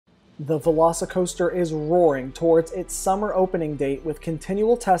The Velocicoaster is roaring towards its summer opening date with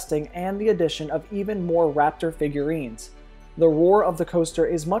continual testing and the addition of even more Raptor figurines. The roar of the coaster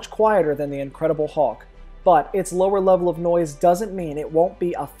is much quieter than the Incredible Hulk, but its lower level of noise doesn't mean it won't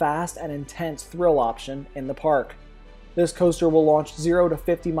be a fast and intense thrill option in the park. This coaster will launch 0 to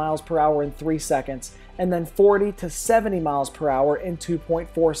 50 miles per hour in 3 seconds, and then 40 to 70 miles per hour in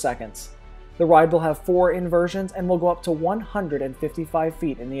 2.4 seconds. The ride will have 4 inversions and will go up to 155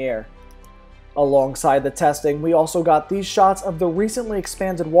 feet in the air. Alongside the testing, we also got these shots of the recently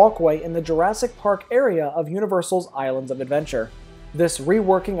expanded walkway in the Jurassic Park area of Universal's Islands of Adventure. This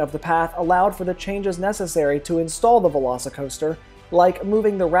reworking of the path allowed for the changes necessary to install the Velocicoaster, like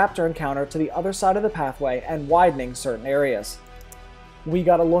moving the Raptor encounter to the other side of the pathway and widening certain areas. We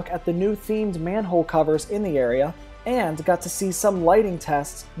got a look at the new themed manhole covers in the area, and got to see some lighting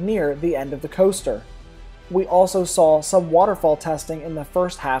tests near the end of the coaster. We also saw some waterfall testing in the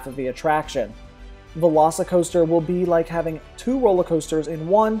first half of the attraction. Velocicoaster will be like having 2 roller coasters in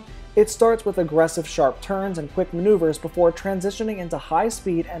one. It starts with aggressive sharp turns and quick maneuvers before transitioning into high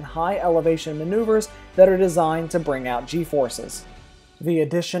speed and high elevation maneuvers that are designed to bring out G-forces. The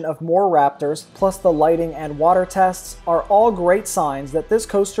addition of more Raptors, plus the lighting and water tests, are all great signs that this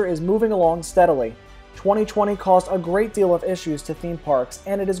coaster is moving along steadily. 2020 caused a great deal of issues to theme parks,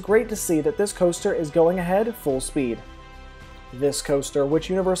 and it is great to see that this coaster is going ahead full speed. This coaster, which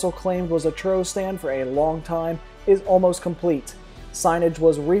Universal claimed was a churro stand for a long time, is almost complete. Signage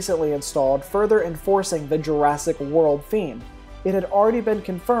was recently installed, further enforcing the Jurassic World theme. It had already been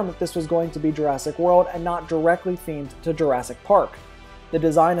confirmed that this was going to be Jurassic World and not directly themed to Jurassic Park. The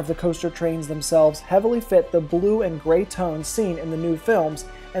design of the coaster trains themselves heavily fit the blue and gray tones seen in the new films,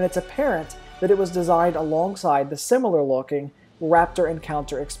 and it's apparent that it was designed alongside the similar-looking Raptor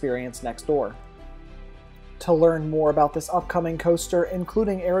Encounter experience next door. To learn more about this upcoming coaster,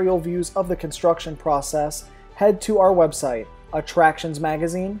 including aerial views of the construction process, head to our website,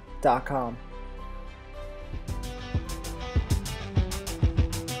 attractionsmagazine.com.